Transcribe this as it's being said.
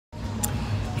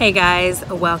Hey guys,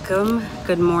 welcome.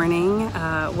 Good morning.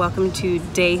 Welcome to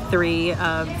day 3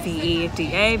 of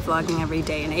VEDA, vlogging every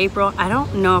day in April. I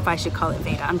don't know if I should call it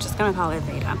VEDA. I'm just gonna call it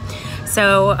VEDA.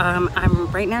 So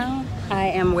right now I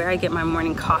am where I get my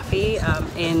morning coffee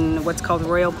in what's called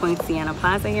Royal Point Sienna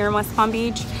Plaza here in West Palm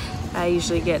Beach. I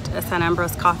usually get a San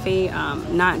Ambrose coffee,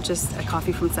 not just a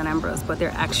coffee from San Ambrose, but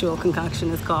their actual concoction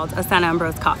is called a San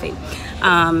Ambrose coffee.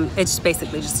 It's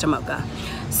basically just a mocha.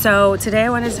 So today I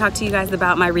wanted to talk to you guys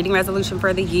about my reading resolution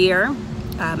for the year.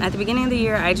 At the beginning of the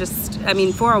year,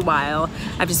 for a while,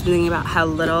 I've just been thinking about how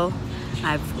little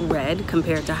I've read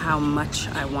compared to how much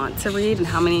I want to read and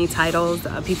how many titles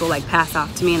people like pass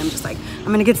off to me, and I'm just like, I'm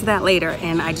gonna get to that later,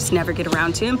 and I just never get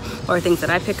around to, or things that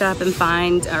I pick up and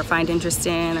find interest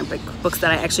in, or books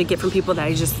that I actually get from people that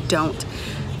I just don't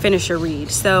finish or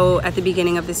read. So at the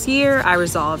beginning of this year, I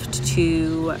resolved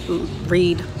to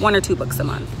read 1 or 2 books a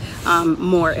month,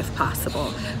 more if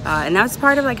possible. And that was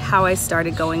part of like how I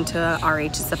started going to RH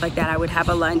and stuff like that. I would have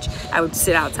a lunch, I would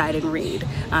sit outside and read,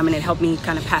 and it helped me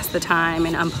kind of pass the time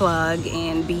and unplug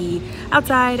and be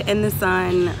outside in the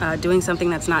sun, doing something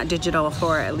that's not digital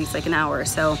for at least like an hour or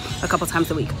so, a couple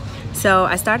times a week. So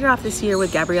I started off this year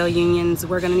with Gabrielle Union's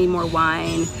We're Gonna Need More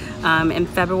Wine. In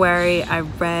February, I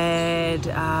read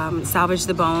Salvage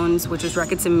the Bones, which was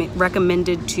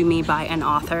recommended to me by an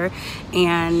author.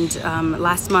 And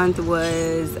last month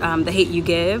was The Hate You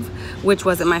Give, which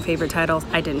wasn't my favorite title.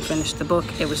 I didn't finish the book.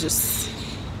 It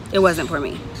wasn't for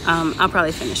me. I'll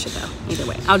probably finish it though, either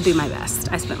way. I'll do my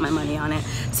best. I spent my money on it.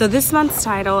 So this month's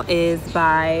title is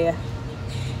by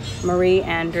Marie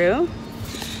Andrew.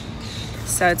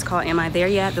 So it's called Am I There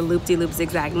Yet? The Loop-de-Loop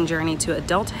Zigzagging Journey to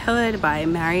Adulthood by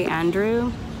Marie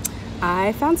Andrew.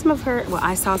 I found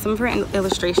I saw some of her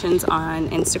illustrations on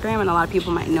Instagram, and a lot of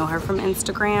people might know her from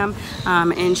Instagram.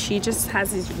 And she just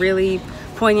has these really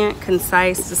poignant,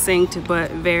 concise, succinct,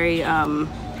 but very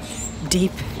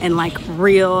deep and like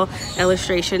real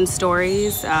illustration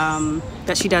stories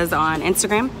that she does on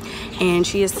Instagram. And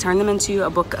she has turned them into a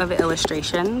book of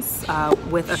illustrations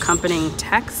with accompanying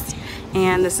text.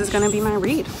 And this is gonna be my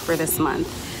read for this month.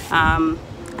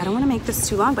 I don't wanna make this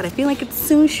too long, but I feel like it's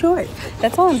too short.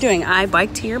 That's all I'm doing. I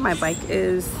biked here. My bike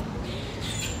is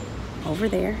over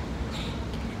there,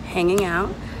 hanging out.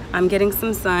 I'm getting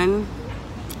some sun.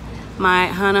 My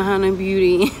Hana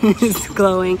Beauty is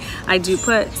glowing. I do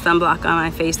put sunblock on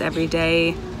my face every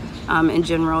day in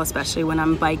general, especially when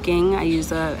I'm biking. I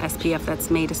use a SPF that's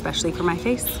made especially for my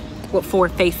face. Well, for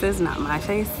faces, not my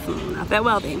face. I'm not that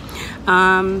wealthy.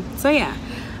 So yeah,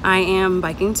 I am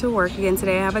biking to work again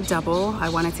today. I have a double. I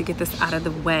wanted to get this out of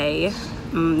the way.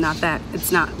 Not that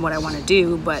it's not what I want to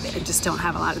do, but I just don't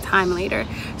have a lot of time later.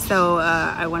 So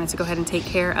I wanted to go ahead and take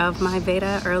care of my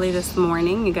VEDA early this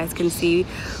morning. You guys can see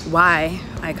why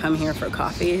I come here for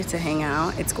coffee, to hang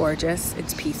out. It's gorgeous,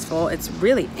 it's peaceful. It's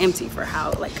really empty for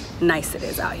how like nice it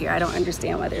is out here. I don't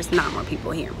understand why there's not more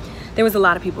people here. There was a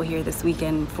lot of people here this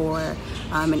weekend for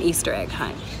an Easter egg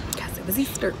hunt because it was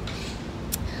Easter.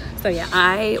 So yeah,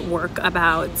 I work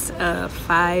about a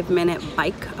 5-minute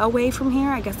bike away from here.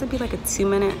 I guess it'd be like a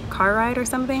 2-minute car ride or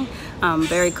something.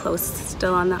 Very close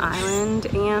still on the island,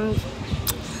 and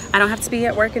I don't have to be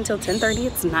at work until 10:30.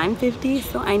 It's 9:50,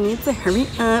 so I need to hurry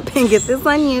up and get this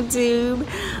on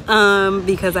YouTube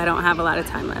because I don't have a lot of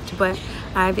time left. But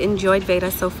I've enjoyed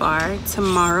VEDA so far.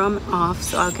 Tomorrow I'm off,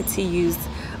 so I'll get to use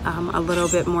a little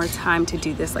bit more time to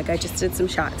do this. Like I just did some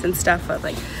shots and stuff of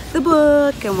like the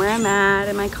book and where I'm at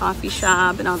and my coffee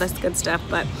shop and all this good stuff,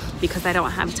 but because I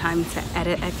don't have time to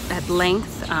edit at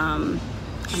length, I'm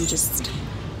just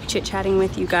chit-chatting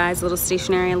with you guys, a little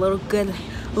stationary, a little good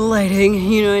lighting,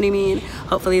 you know what I mean?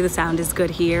 Hopefully the sound is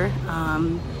good here,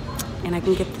 and I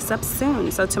can get this up soon.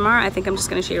 So tomorrow I think I'm just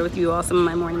gonna share with you all some of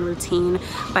my morning routine,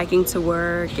 biking to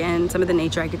work, and some of the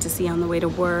nature I get to see on the way to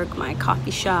work, my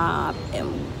coffee shop,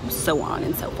 and so on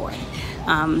and so forth.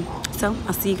 So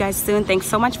I'll see you guys soon. Thanks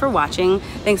so much for watching.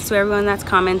 Thanks to everyone that's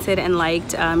commented and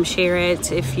liked. Share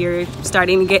it if you're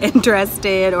starting to get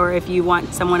interested, or if you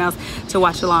want someone else to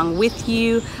watch along with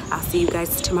you. I'll see you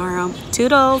guys tomorrow.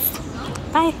 Toodles,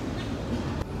 bye.